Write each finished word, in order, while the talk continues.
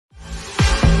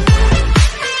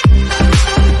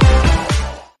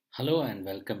Hello and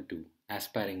welcome to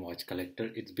Aspiring Watch Collector.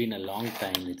 It's been a long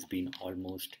time. It's been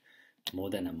almost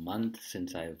more than a month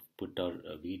since I've put out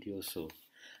a video. So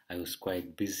I was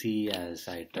quite busy as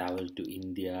I traveled to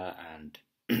India and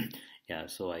yeah,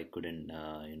 so I couldn't,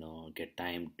 get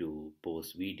time to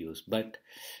post videos. But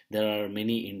there are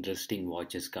many interesting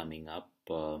watches coming up.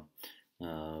 Uh,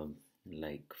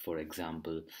 like, for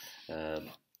example, uh,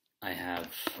 I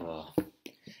have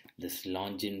this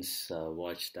Longines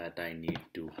watch that I need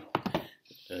to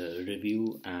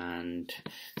review, and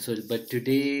so but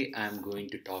today I'm going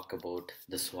to talk about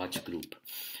the Swatch group.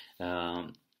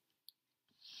 um,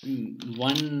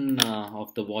 One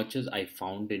of the watches I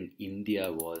found in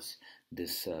India was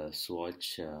this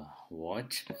Swatch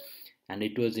watch, and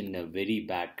it was in a very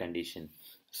bad condition.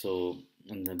 So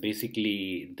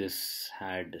basically, this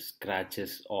had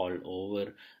scratches all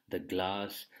over the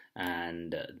glass,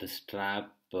 and the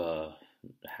strap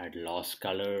had lost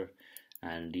color.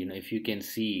 And if you can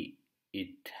see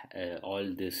it, all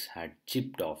this had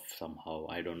chipped off somehow.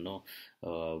 I don't know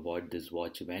what this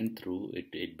watch went through.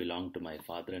 It belonged to my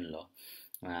father-in-law,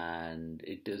 and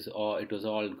it was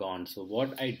all gone. So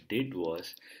what I did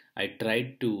was I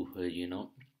tried to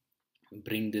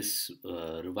bring this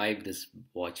revive this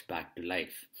watch back to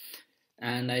life,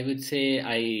 and I would say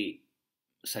I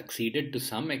succeeded to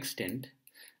some extent.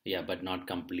 Yeah, but not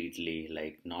completely,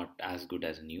 like not as good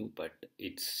as new, but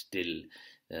it's still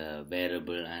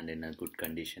wearable and in a good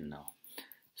condition now.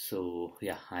 So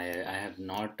yeah, I have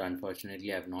not,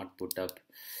 unfortunately I have not put up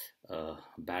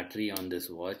battery on this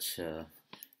watch.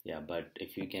 Yeah, but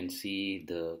if you can see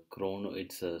the chrono,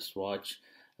 it's a Swatch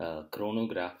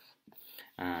chronograph,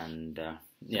 and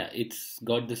yeah, it's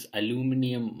got this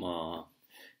aluminum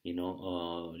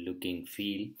looking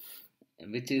feel,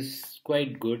 which is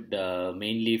quite good,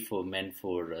 mainly for men,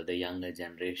 for the younger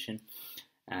generation.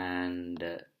 And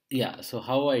yeah, so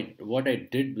what I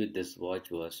did with this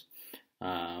watch was,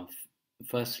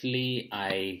 firstly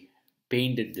I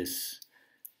painted this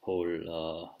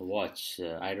whole watch.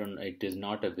 I don't. It is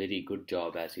not a very good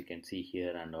job, as you can see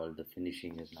here, and all the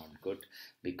finishing is not good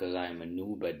because I am a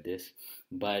noob at this.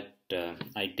 But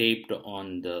I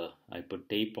put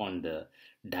tape on the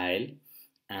dial,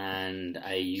 and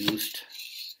I used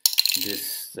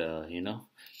this,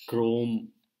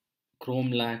 chrome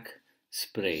lac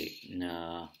spray.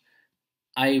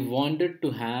 I wanted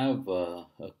to have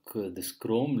this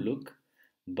chrome look,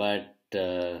 but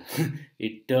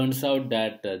it turns out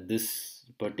that this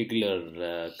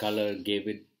particular color gave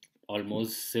it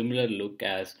almost similar look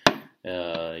as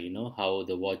how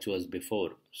the watch was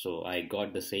before. So I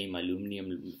got the same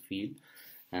aluminum feel,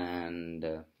 and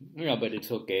yeah, but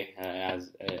it's okay,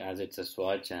 as it's a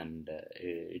Swatch, and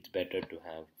it's better to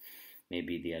have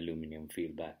maybe the aluminum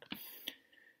feel back.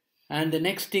 And the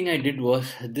next thing I did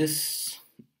was this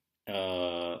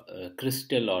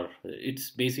crystal, or it's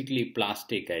basically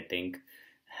plastic, I think,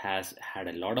 has had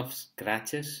a lot of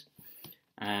scratches.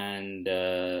 And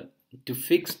to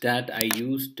fix that, I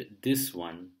used this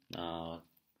one.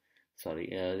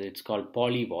 It's called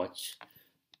Poly Watch.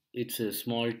 It's a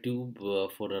small tube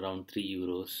for around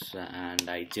 €3, and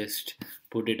I just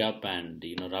put it up and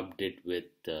rubbed it with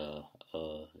a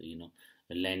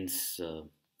lens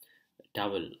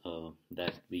towel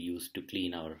that we use to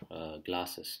clean our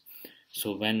glasses.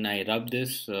 So when I rub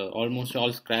this, almost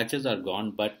all scratches are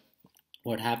gone. But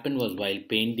what happened was, while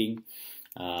painting,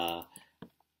 uh,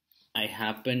 I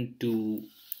happened to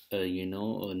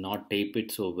not tape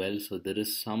it so well, so there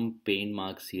is some paint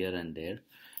marks here and there,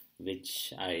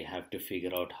 which I have to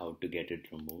figure out how to get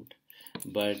it removed.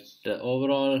 But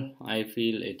overall, I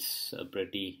feel it's a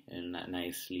pretty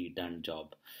nicely done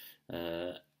job.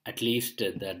 Uh, at least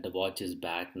that the watch is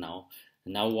back now.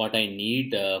 Now, what I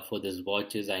need for this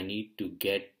watch is, I need to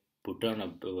get put on a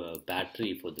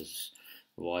battery for this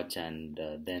watch, and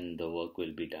then the work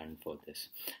will be done for this.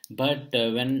 But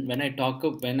when I talk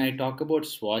about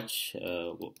Swatch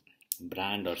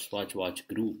brand or Swatch watch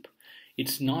group,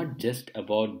 it's not just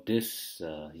about this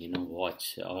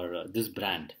watch, or this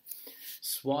brand.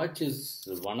 Swatch is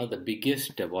one of the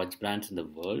biggest watch brands in the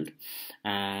world,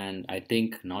 and I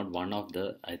think not one of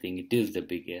the, I think it is the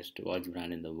biggest watch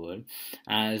brand in the world,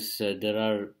 as there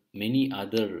are many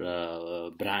other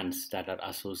brands that are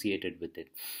associated with it.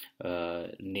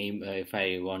 Name If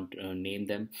I want to name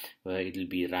them, it'll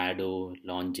be Rado,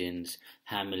 Longines,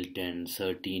 Hamilton,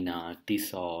 Certina,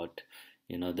 Tissot,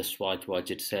 the Swatch watch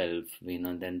itself.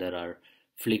 Then there are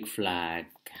Flick Flag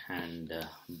and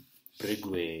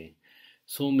Brigway.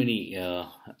 So many.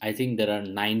 I think there are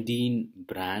 19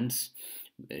 brands,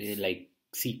 like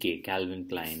CK, Calvin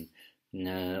Klein.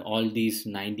 All these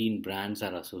 19 brands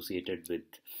are associated with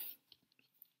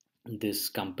this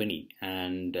company,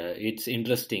 and it's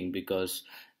interesting because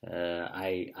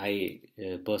I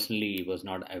personally was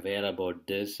not aware about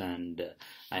this, and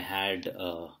I had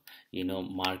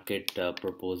market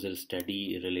proposal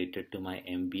study related to my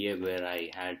MBA, where I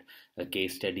had a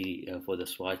case study for the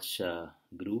Swatch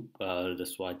group, the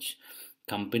Swatch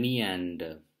company,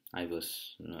 and I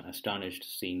was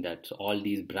astonished seeing that all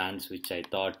these brands, which I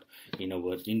thought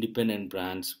were independent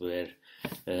brands, were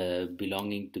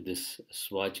belonging to this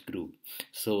Swatch group.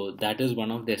 So that is one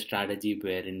of their strategy,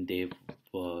 wherein they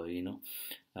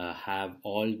have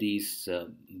all these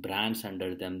brands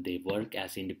under them. They work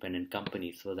as independent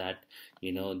companies, so that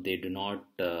they do not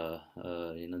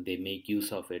they make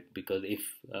use of it, because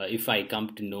if I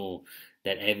come to know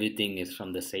that everything is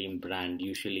from the same brand,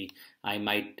 usually I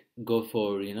might go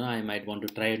for I might want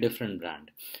to try a different brand.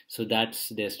 So that's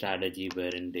their strategy,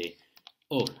 wherein they,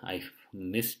 oh, I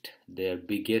missed their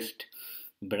biggest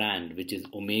brand, which is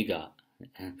Omega.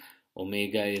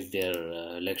 Omega is their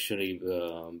luxury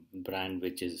brand,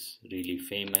 which is really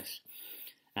famous.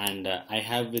 And I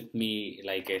have with me,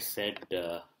 like I said,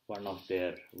 one of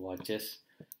their watches,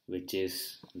 which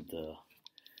is the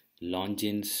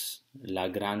Longines La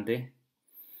Grande.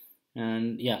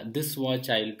 And yeah, this watch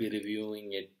I'll be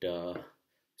reviewing it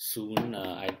soon.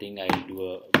 I think I'll do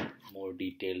a more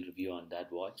detailed review on that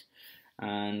watch.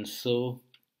 And so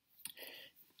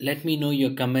let me know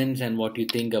your comments and what you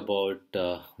think about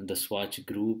the Swatch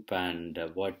group, and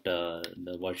what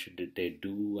should they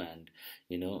do, and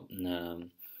you know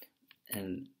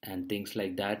and things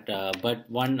like that. But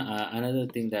one another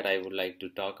thing that I would like to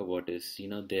talk about is,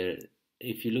 their,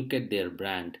 if you look at their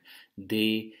brand,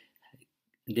 they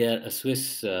they are a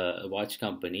Swiss watch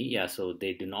company. Yeah, so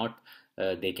they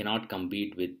cannot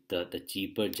compete with the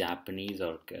cheaper Japanese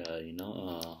or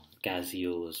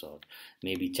Casios, or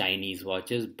maybe Chinese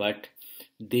watches, but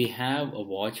they have a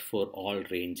watch for all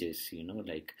ranges.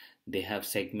 Like they have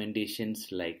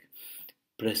segmentations like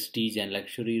prestige and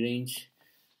luxury range,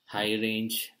 high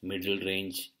range, middle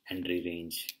range, entry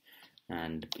range,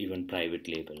 and even private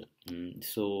label.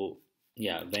 So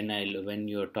yeah, when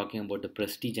you're talking about the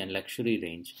prestige and luxury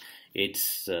range,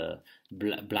 it's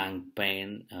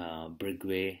Blancpain,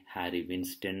 Brigway, Harry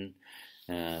Winston,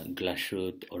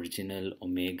 Glashut, Original,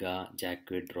 Omega,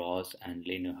 Jacquard, Ross, and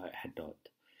Leno Hadot.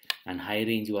 And high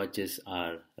range watches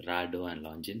are Rado and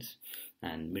Longines,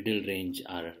 and middle range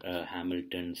are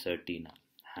Hamilton, Certina.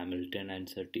 Hamilton and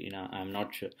Certina, I'm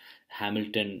not sure.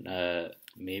 Hamilton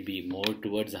maybe more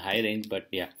towards the high range, but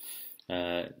yeah,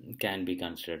 can be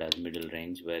considered as middle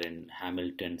range, wherein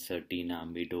Hamilton, Certina,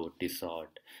 Mido, Tissot,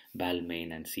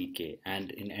 Balmain, and CK.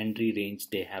 And in entry range,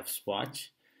 they have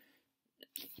Swatch,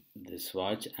 the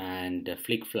Swatch, and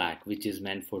Flick Flack, which is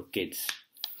meant for kids.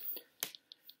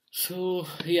 So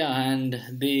yeah, and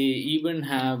they even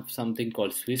have something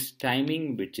called Swiss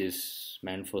timing, which is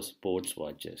meant for sports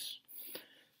watches.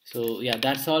 So yeah,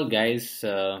 that's all, guys.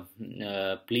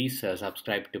 Please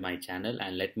subscribe to my channel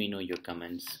and let me know your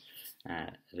comments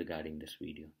regarding this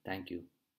video. Thank you.